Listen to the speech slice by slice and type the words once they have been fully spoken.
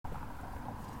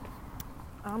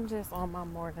I'm just on my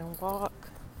morning walk.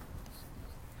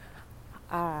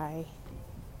 I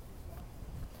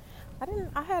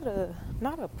I had a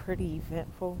not a pretty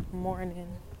eventful morning.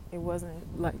 It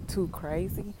wasn't like too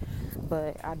crazy,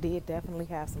 but I did definitely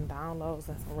have some downloads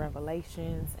and some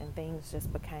revelations, and things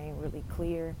just became really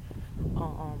clear.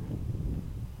 Um,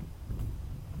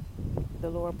 the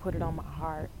Lord put it on my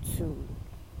heart to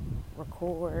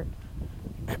record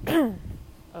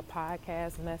a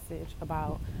podcast message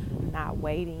about not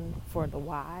waiting for the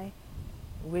why,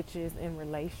 which is in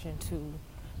relation to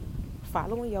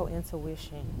following your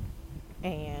intuition.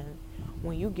 And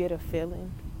when you get a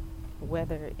feeling,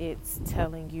 whether it's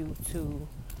telling you to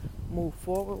move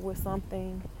forward with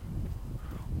something,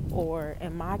 or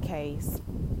in my case,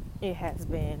 it has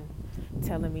been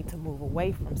telling me to move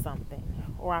away from something,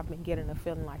 or I've been getting a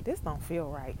feeling like this don't feel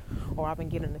right, or I've been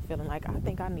getting a feeling like I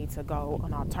think I need to go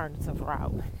an alternative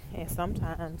route. And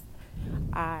sometimes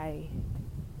I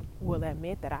will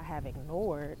admit that I have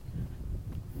ignored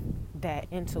that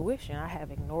intuition. I have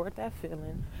ignored that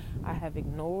feeling. I have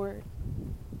ignored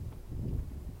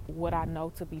what I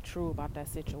know to be true about that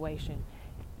situation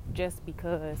just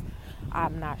because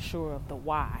I'm not sure of the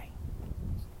why.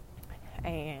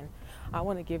 And I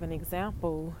want to give an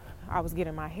example. I was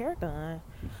getting my hair done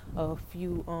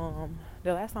the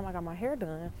last time I got my hair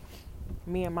done,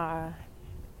 me and my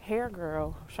hair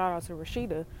girl, shout out to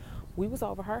Rashida, we was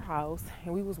over her house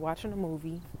and we was watching a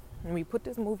movie, and we put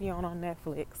this movie on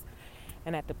Netflix.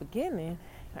 And at the beginning,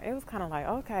 it was kind of like,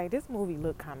 okay, this movie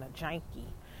looked kind of janky,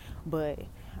 but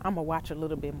I'm gonna watch a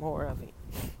little bit more of it.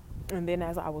 And then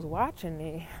as I was watching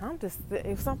it,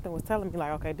 if something was telling me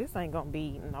like, okay, this ain't gonna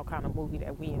be no kind of movie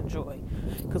that we enjoy,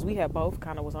 because we had both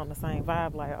kind of was on the same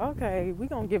vibe, like, okay, we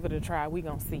gonna give it a try, we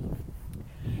gonna see.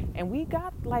 And we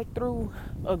got like through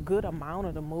a good amount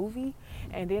of the movie,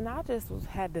 and then I just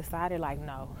had decided like,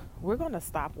 no, we're gonna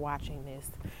stop watching this,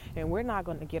 and we're not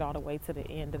gonna get all the way to the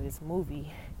end of this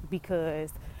movie,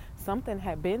 because something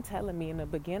had been telling me in the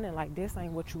beginning like, this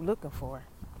ain't what you looking for.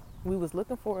 We was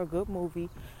looking for a good movie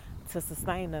to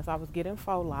sustain us. I was getting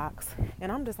faux locks,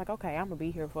 and I'm just like, okay, I'm gonna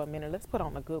be here for a minute. Let's put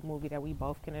on a good movie that we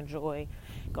both can enjoy,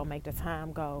 go make the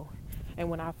time go. And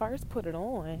when I first put it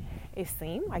on, it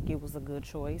seemed like it was a good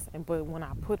choice. But when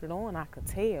I put it on, I could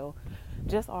tell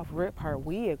just off rip her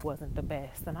wig wasn't the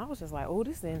best. And I was just like, oh,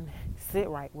 this didn't sit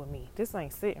right with me. This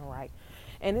ain't sitting right.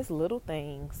 And it's little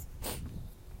things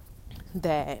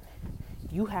that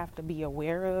you have to be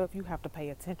aware of, you have to pay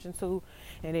attention to,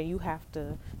 and then you have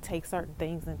to take certain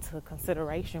things into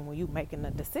consideration when you making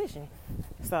a decision.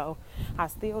 So I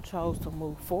still chose to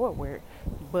move forward,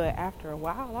 but after a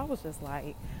while I was just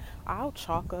like, I'll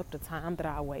chalk up the time that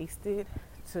I wasted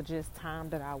to just time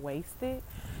that I wasted,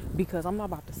 because I'm not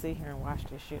about to sit here and watch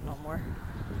this shit no more,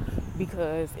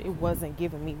 because it wasn't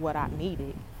giving me what I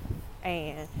needed.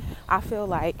 And I feel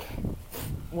like,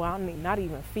 well, not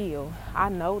even feel, I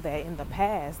know that in the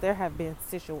past there have been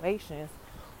situations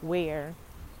where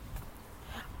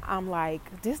I'm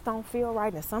like, this don't feel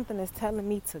right, and something is telling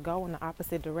me to go in the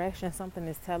opposite direction. Something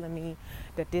is telling me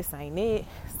that this ain't it.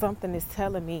 Something is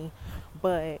telling me,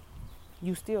 but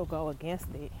you still go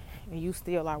against it, and you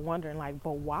still are wondering like,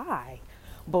 but why?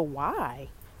 But why?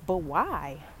 But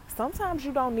why? Sometimes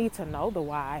you don't need to know the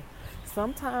why.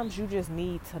 Sometimes you just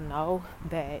need to know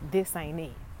that this ain't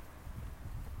it.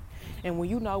 And when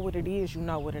you know what it is, you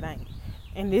know what it ain't.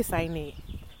 And this ain't it.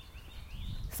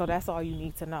 So that's all you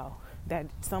need to know. That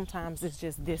sometimes it's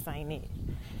just this ain't it.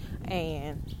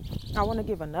 And I want to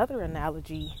give another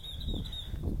analogy.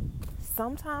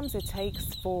 Sometimes it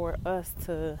takes for us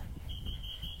to,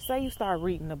 say you start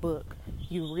reading a book.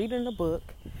 You reading the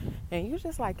book and you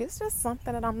just like, it's just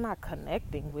something that I'm not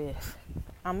connecting with.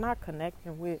 I'm not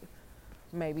connecting with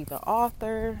maybe the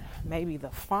author, maybe the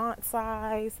font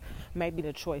size, maybe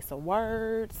the choice of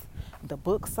words, the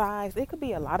book size. It could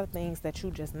be a lot of things that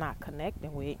you just not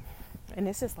connecting with. And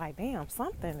it's just like, damn,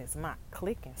 something is not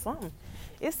clicking.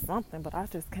 It's something, but I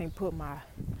just can't put my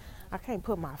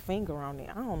finger on it.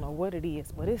 I don't know what it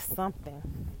is, but it's something.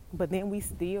 But then we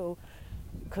still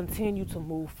continue to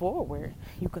move forward.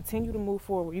 You continue to move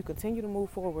forward. You continue to move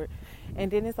forward.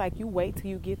 And then it's like you wait till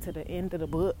you get to the end of the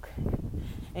book,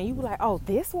 and you be like, oh,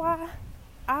 this why?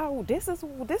 Oh, this is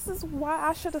why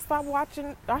I should have stopped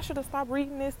watching. I should have stopped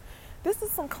reading this. This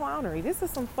is some clownery. This is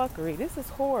some fuckery. This is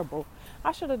horrible.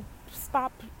 I should have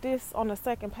stopped this on the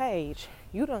second page.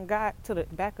 You done got to the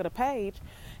back of the page.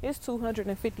 It's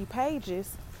 250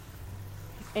 pages.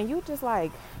 And you just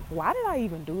like, why did I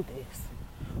even do this?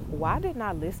 Why didn't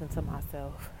I listen to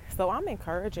myself? So I'm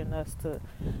encouraging us to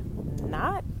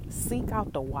not seek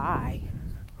out the why.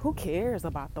 Who cares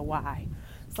about the why?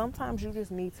 Sometimes you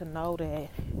just need to know that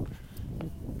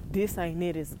this ain't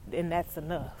it, and that's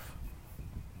enough.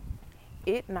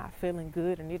 It not feeling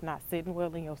good and it not sitting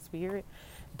well in your spirit,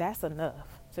 that's enough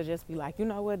to just be like, you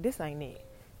know what, this ain't it.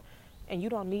 And you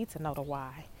don't need to know the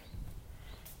why,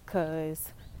 because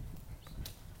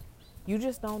you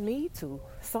just don't need to.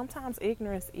 Sometimes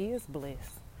ignorance is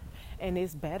bliss, and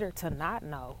it's better to not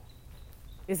know.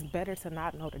 It's better to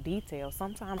not know the details.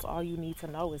 Sometimes all you need to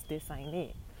know is this ain't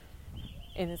it.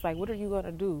 And it's like, what are you going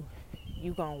to do?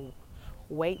 You going to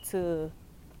wait till,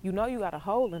 you know you got a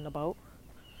hole in the boat.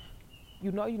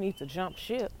 You know you need to jump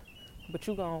ship, but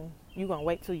you going to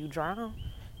wait till you drown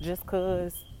just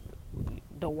because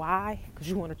the why, because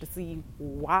you wanted to see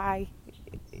why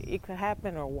it could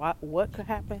happen or what could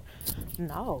happen.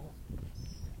 No.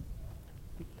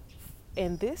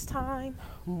 And this time,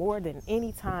 more than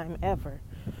any time ever,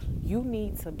 you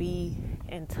need to be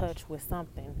in touch with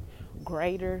something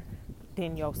greater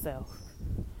than yourself.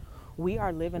 We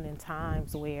are living in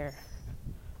times where,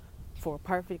 for a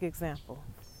perfect example,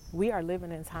 we are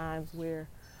living in times where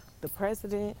the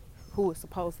president, who is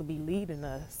supposed to be leading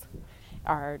us,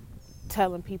 are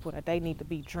telling people that they need to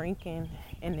be drinking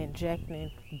and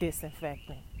injecting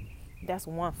disinfectant. That's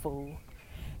one fool.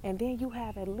 And then you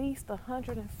have at least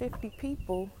 150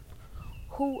 people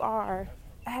who are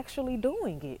actually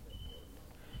doing it.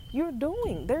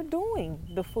 They're doing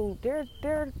the food.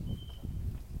 They're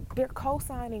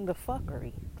co-signing the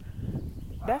fuckery.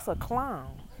 That's a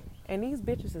clown. And these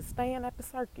bitches is staying at the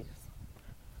circus.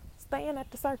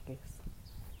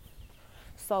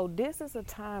 So this is a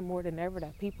time more than ever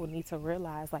that people need to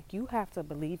realize, like, you have to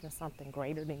believe in something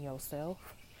greater than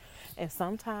yourself. And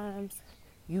sometimes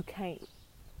you can't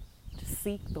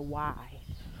seek the why,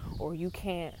 or you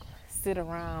can't sit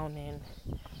around and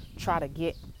try to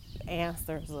get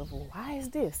answers of why is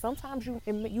this. Sometimes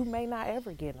you may not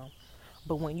ever get them.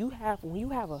 But when you have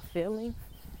a feeling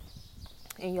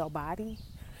in your body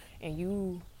and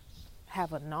you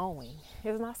have a knowing,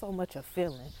 it's not so much a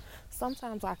feeling.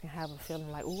 Sometimes I can have a feeling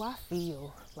like, oh, I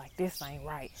feel like this ain't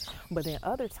right. But then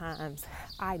other times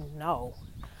I know,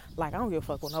 like, I don't give a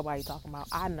fuck what nobody talking about.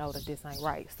 I know that this ain't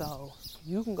right. So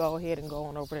you can go ahead and go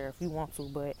on over there if you want to,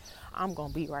 but I'm going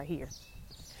to be right here.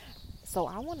 So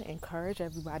I want to encourage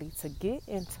everybody to get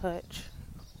in touch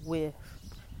with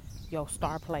your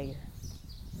star player,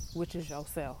 which is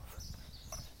yourself.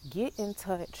 Get in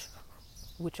touch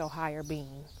with your higher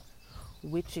being,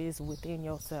 which is within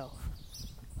yourself.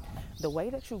 The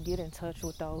way that you get in touch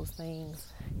with those things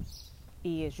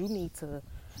is you need to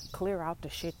clear out the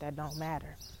shit that don't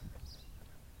matter.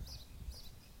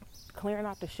 Clearing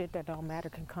out the shit that don't matter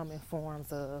can come in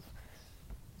forms of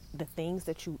the things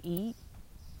that you eat,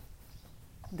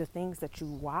 the things that you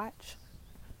watch,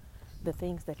 the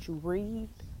things that you read,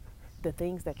 the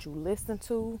things that you listen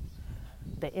to,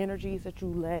 the energies that you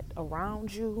let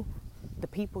around you, the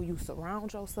people you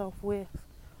surround yourself with.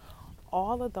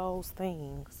 All of those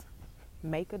things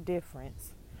make a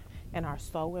difference and are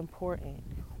so important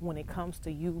when it comes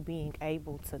to you being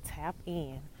able to tap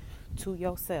in to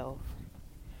yourself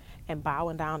and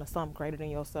bowing down to something greater than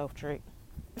yourself, Trick.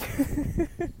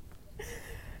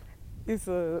 It's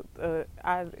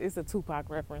a Tupac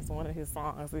reference. One of his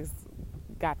songs is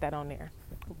got that on there.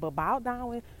 But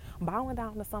bowing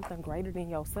down to something greater than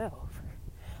yourself.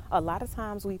 A lot of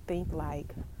times we think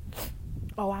like,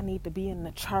 oh, I need to be in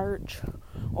the church,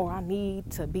 or I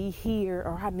need to be here,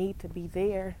 or I need to be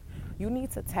there. You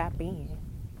need to tap in.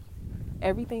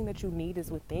 Everything that you need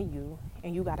is within you,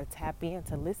 and you got to tap in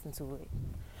to listen to it.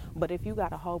 But if you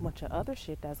got a whole bunch of other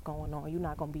shit that's going on, you're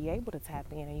not going to be able to tap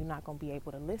in, and you're not going to be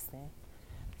able to listen.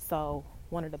 So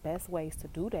one of the best ways to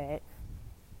do that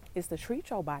is to treat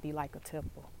your body like a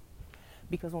temple.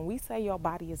 Because when we say your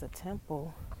body is a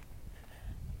temple,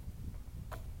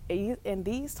 in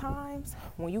these times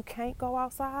when you can't go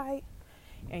outside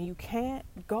and you can't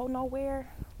go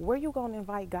nowhere, where you going to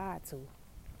invite God to?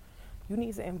 You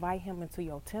need to invite him into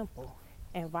your temple.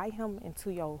 Invite him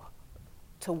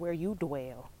to where you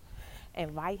dwell.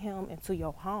 Invite him into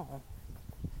your home.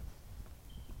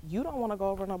 You don't want to go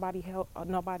over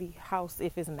nobody's house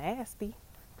if it's nasty.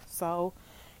 So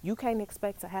you can't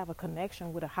expect to have a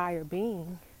connection with a higher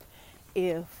being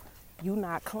if you're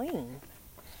not clean.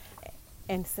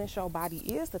 And since your body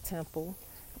is the temple,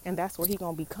 and that's where he's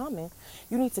going to be coming,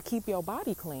 you need to keep your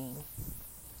body clean.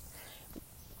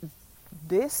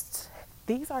 These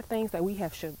are things that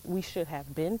we should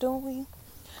have been doing,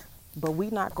 but we're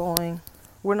not going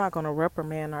to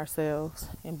reprimand ourselves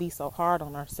and be so hard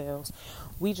on ourselves.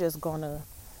 We just going to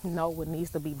know what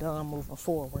needs to be done moving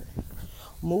forward.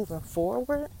 Moving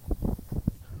forward,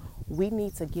 we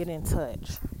need to get in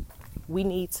touch We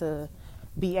need to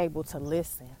be able to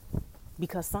listen,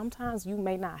 because sometimes you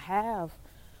may not have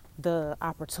the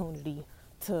opportunity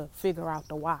to figure out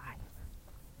the why.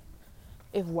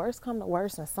 If worse come to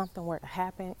worse and something were to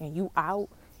happen and you out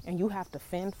and you have to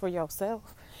fend for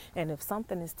yourself, and if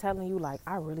something is telling you like,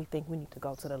 I really think we need to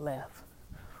go to the left,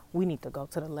 we need to go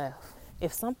to the left.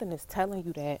 If something is telling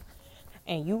you that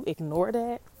and you ignore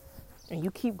that and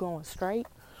you keep going straight,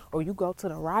 or you go to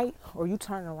the right, or you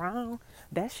turn around,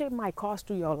 that shit might cost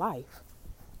you your life.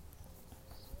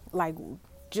 Like,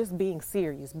 just being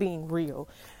serious, being real,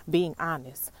 being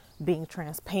honest, being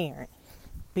transparent,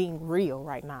 being real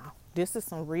right now. This is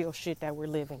some real shit that we're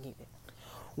living in.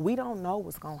 We don't know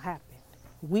what's going to happen.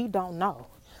 We don't know.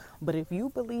 But if you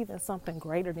believe in something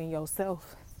greater than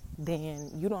yourself, then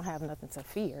you don't have nothing to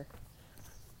fear.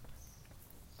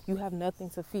 You have nothing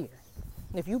to fear.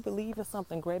 If you believe in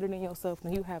something greater than yourself,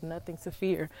 then you have nothing to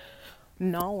fear,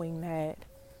 knowing that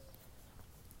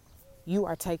you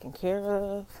are taken care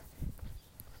of.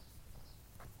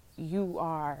 You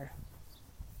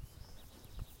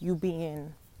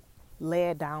being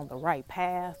led down the right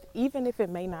path, even if it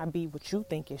may not be what you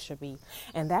think it should be.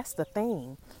 And that's the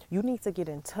thing. You need to get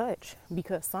in touch,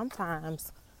 because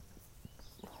sometimes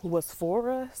what's for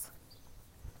us,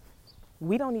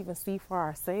 we don't even see for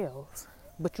ourselves.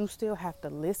 But you still have to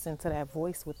listen to that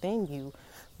voice within you,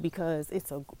 because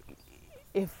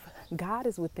if God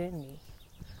is within me,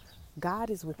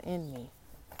 God is within me.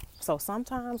 So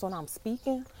sometimes when I'm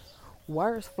speaking,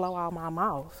 words flow out my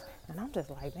mouth and I'm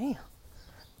just like, damn,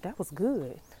 that was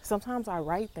good. Sometimes I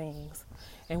write things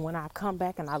and when I come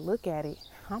back and I look at it,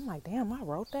 I'm like, damn, I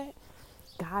wrote that.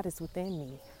 God is within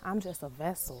me. I'm just a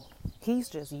vessel. He's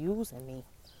just using me.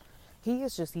 He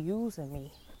is just using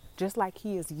me, just like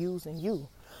he is using you.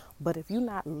 But if you're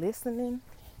not listening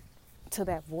to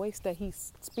that voice that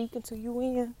he's speaking to you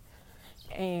in,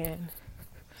 and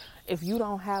if you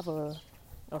don't have a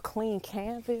clean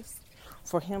canvas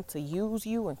for him to use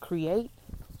you and create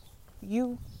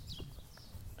you,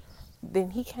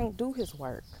 then he can't do his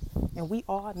work. And we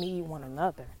all need one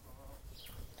another.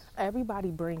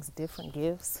 Everybody brings different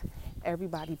gifts.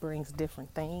 Everybody brings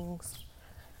different things.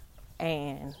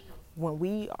 And when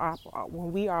we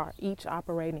are each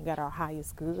operating at our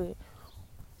highest good,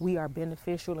 we are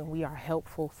beneficial and we are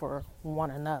helpful for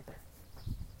one another.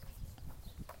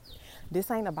 This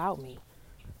ain't about me.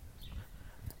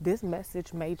 This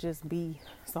message may just be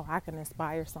so I can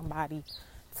inspire somebody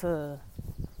to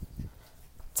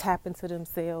tap into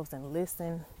themselves and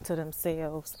listen to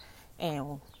themselves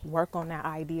and work on that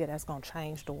idea that's going to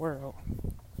change the world.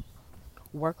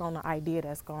 Work on the idea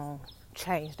that's going to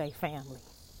change their family.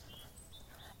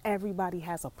 Everybody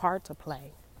has a part to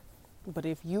play. But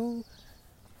if you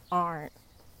aren't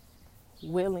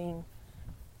willing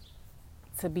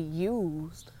to be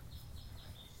used,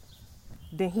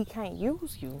 then he can't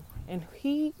use you.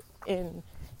 And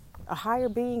a higher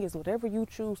being is whatever you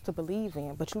choose to believe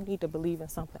in, but you need to believe in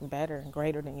something better and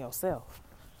greater than yourself.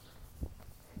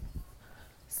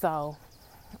 So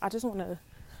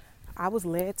I was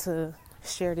led to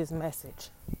share this message.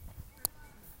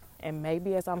 And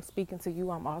maybe as I'm speaking to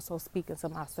you, I'm also speaking to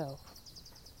myself.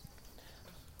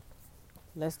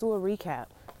 Let's do a recap.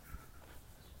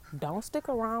 Don't stick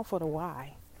around for the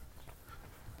why.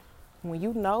 When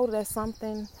you know that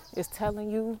something is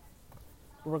telling you,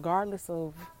 regardless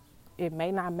of it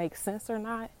may not make sense or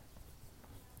not,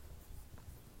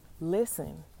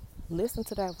 listen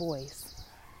to that voice,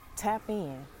 tap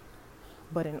in.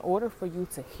 But in order for you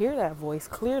to hear that voice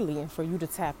clearly and for you to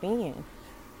tap in,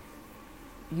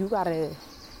 you gotta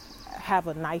have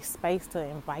a nice space to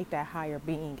invite that higher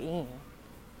being in,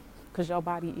 because your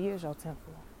body is your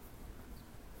temple.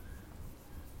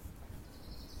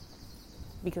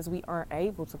 Because we aren't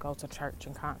able to go to church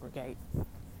and congregate.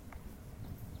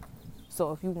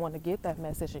 So if you want to get that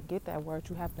message and get that word,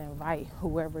 you have to invite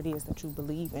whoever it is that you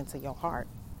believe into your heart.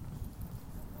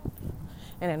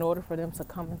 And in order for them to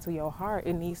come into your heart,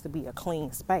 it needs to be a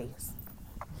clean space.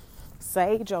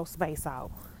 Sage your space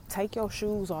out. Take your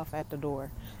shoes off at the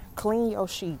door. Clean your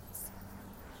sheets.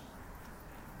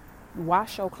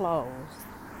 Wash your clothes.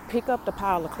 Pick up the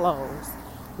pile of clothes.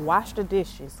 Wash the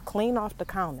dishes. Clean off the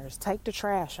counters. Take the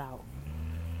trash out.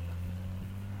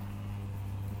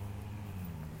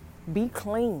 Be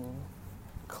clean.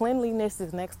 Cleanliness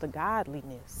is next to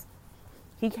godliness.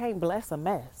 He can't bless a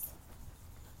mess.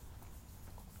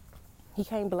 He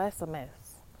can't bless a mess.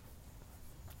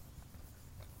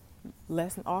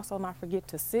 Let's also not forget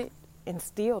to sit in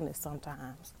stillness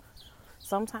sometimes.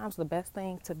 Sometimes the best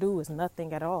thing to do is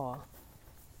nothing at all.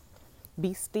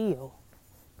 Be still.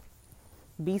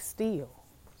 Be still.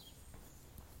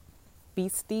 Be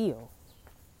still.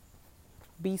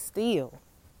 Be still.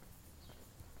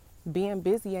 Being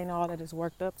busy ain't all that it's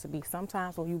worked up to be.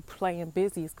 Sometimes when you playing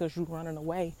busy, it's because you running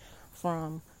away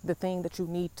from the thing that you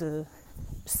need to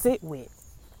sit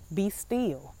with. Be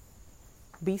still.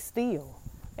 Be still.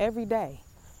 Every day,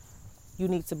 you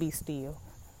need to be still.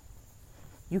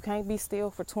 You can't be still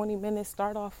for 20 minutes.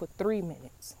 Start off with 3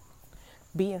 minutes.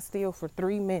 Being still for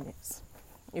 3 minutes.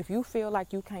 If you feel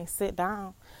like you can't sit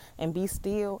down and be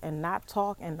still and not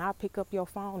talk and not pick up your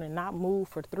phone and not move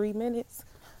for 3 minutes,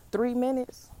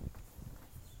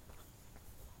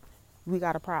 we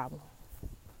got a problem.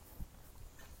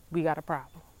 We got a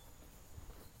problem.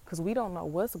 Because we don't know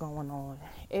what's going on.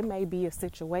 It may be a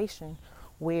situation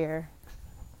where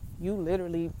you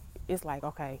literally, it's like,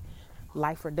 okay,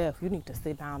 life or death. You need to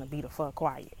sit down and be the fuck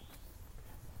quiet.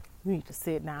 You need to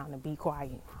sit down and be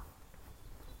quiet.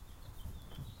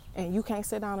 And you can't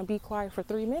sit down and be quiet for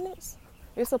 3 minutes?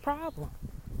 It's a problem.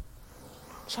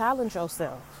 Challenge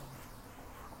yourself.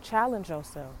 Challenge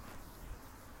yourself.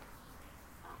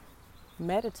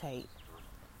 Meditate.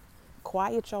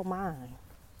 Quiet your mind.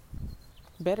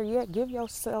 Better yet, give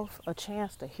yourself a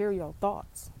chance to hear your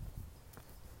thoughts.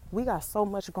 We got so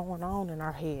much going on in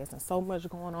our heads and so much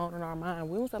going on in our mind.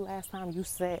 When was the last time you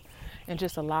sat and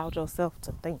just allowed yourself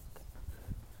to think?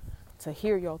 To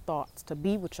hear your thoughts, to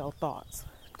be with your thoughts,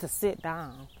 to sit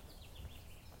down.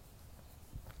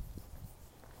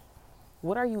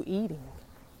 What are you eating?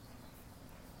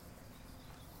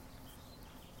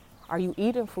 Are you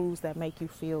eating foods that make you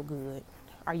feel good?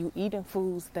 Are you eating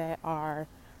foods that are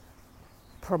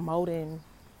promoting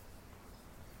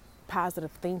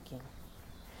positive thinking?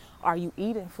 Are you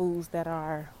eating foods that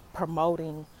are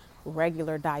promoting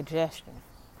regular digestion?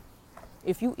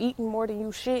 If you eating more than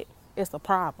you shit, it's a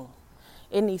problem.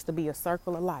 It needs to be a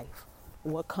circle of life.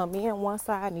 What come in one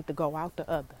side need to go out the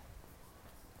other.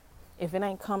 If it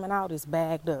ain't coming out, it's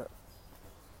bagged up.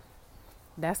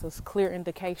 That's a clear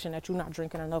indication that you're not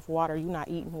drinking enough water. You're not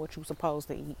eating what you're supposed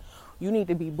to eat. You need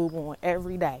to be boo-booing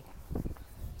every day.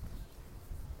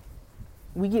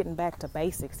 We getting back to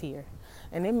basics here.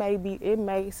 And it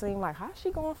may seem like, how's she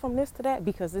going from this to that?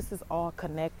 Because this is all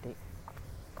connected.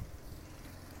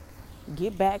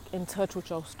 Get back in touch with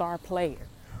your star player,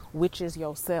 which is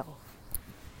yourself.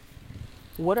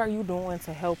 What are you doing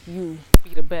to help you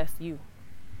be the best you?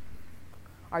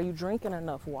 Are you drinking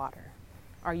enough water?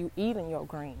 Are you eating your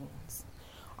greens?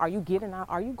 Are you getting out?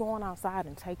 Are you going outside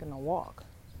and taking a walk?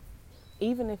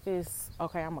 Even if it's,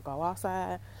 okay, I'm going to go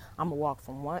outside. I'm going to walk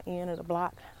from one end of the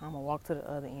block. I'm going to walk to the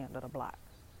other end of the block.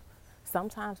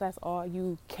 Sometimes that's all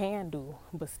you can do,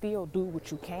 but still do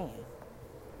what you can.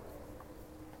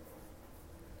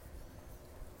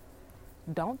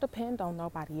 Don't depend on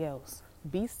nobody else.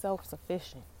 Be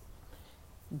self-sufficient.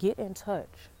 Get in touch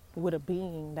with a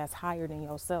being that's higher than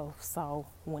yourself. So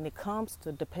when it comes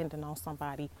to depending on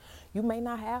somebody, you may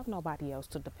not have nobody else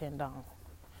to depend on.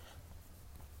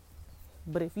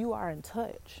 But if you are in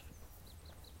touch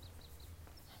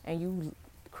and you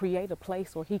create a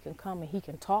place where he can come and he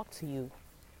can talk to you,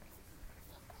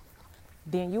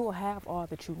 then you will have all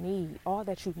that you need. All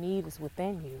that you need is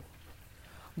within you.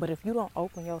 But if you don't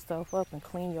open yourself up and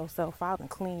clean yourself out and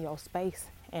clean your space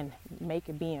and make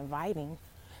it be inviting,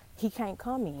 he can't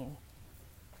come in.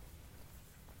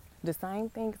 The same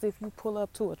thing as if you pull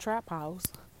up to a trap house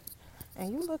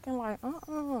and you looking like,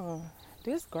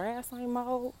 this grass ain't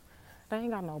mowed. They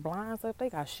ain't got no blinds up. They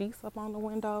got sheets up on the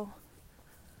window.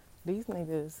 These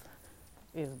niggas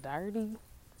is dirty.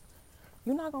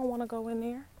 You're not going to want to go in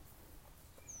there.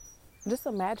 Just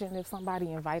imagine if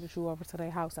somebody invited you over to their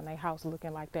house and their house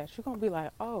looking like that. You're going to be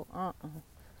like, I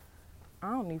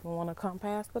don't even want to come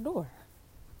past the door.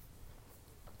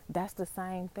 That's the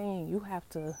same thing. You have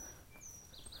to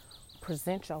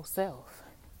present yourself,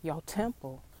 your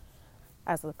temple,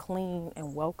 as a clean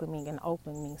and welcoming and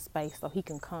opening space so he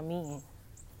can come in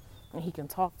and he can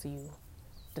talk to you.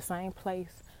 The same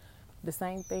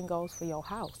thing goes for your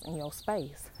house and your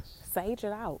space. Sage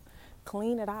it out.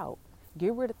 Clean it out.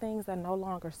 Get rid of things that no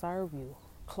longer serve you.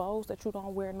 Clothes that you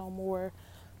don't wear no more.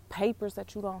 Papers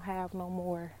that you don't have no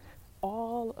more.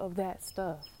 All of that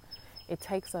stuff. It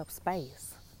takes up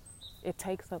space. It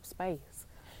takes up space.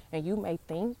 And you may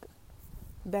think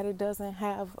that it doesn't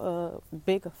have a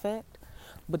big effect,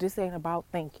 but this ain't about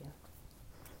thinking.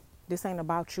 This ain't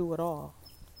about you at all.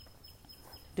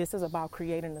 This is about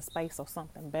creating a space so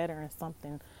something better and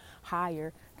something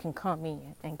higher can come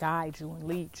in and guide you and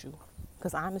lead you.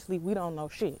 Because honestly, we don't know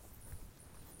shit.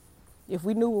 If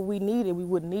we knew what we needed, we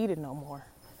wouldn't need it no more.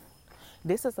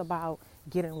 This is about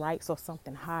getting right so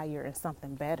something higher and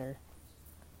something better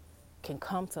can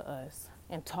come to us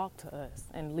and talk to us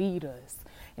and lead us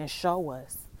and show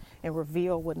us and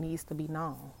reveal what needs to be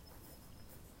known.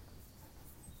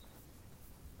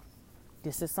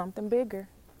 This is something bigger.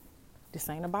 This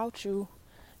ain't about you.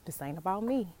 This ain't about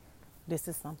me. This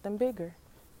is something bigger.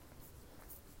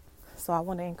 So I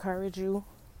want to encourage you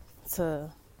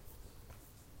to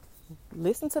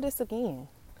listen to this again.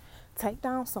 Take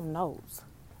down some notes.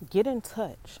 Get in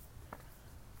touch.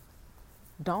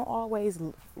 Don't always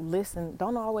listen.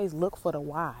 Don't always look for the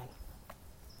why.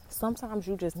 Sometimes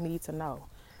you just need to know.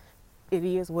 It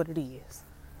is what it is.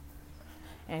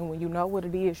 And when you know what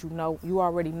it is, you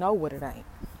already know what it ain't.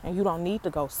 And you don't need to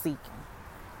go seeking.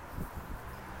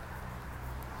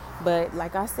 But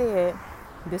like I said,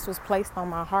 this was placed on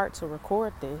my heart to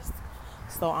record this.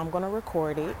 So I'm going to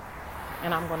record it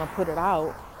and I'm going to put it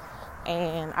out.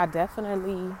 And I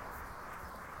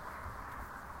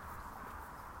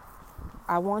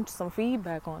want some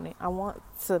feedback on it. I want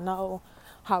to know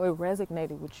how it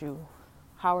resonated with you.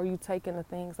 How are you taking the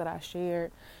things that I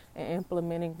shared and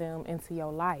implementing them into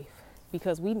your life?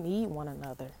 Because we need one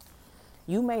another.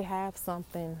 You may have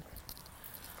something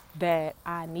that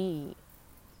I need,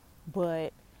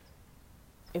 but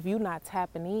if you're not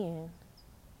tapping in,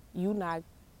 you're not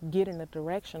getting the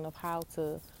direction of how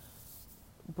to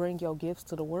bring your gifts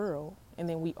to the world, and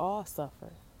then we all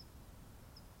suffer.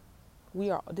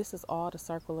 This is all the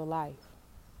circle of life.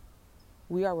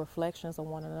 We are reflections of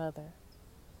one another.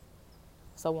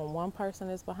 So when one person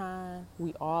is behind,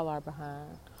 we all are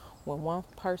behind. When one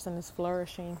person is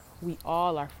flourishing, we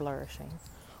all are flourishing.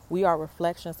 We are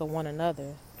reflections of one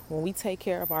another. When we take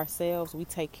care of ourselves, we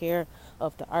take care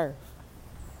of the earth.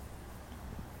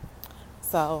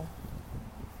 So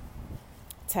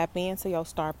tap into your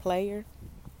star player.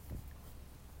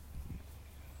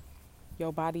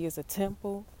 Your body is a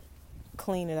temple.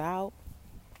 Clean it out.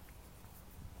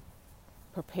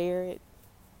 Prepare it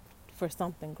for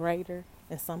something greater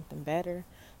and something better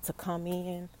to come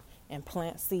in and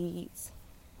plant seeds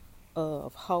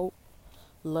of hope,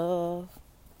 love,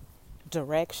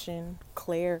 direction,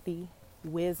 clarity,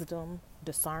 wisdom,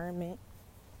 discernment.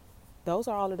 Those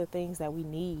are all of the things that we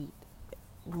need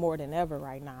more than ever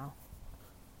right now.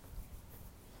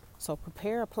 So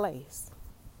prepare a place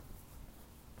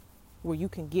where you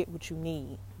can get what you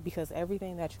need, because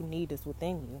everything that you need is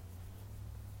within you.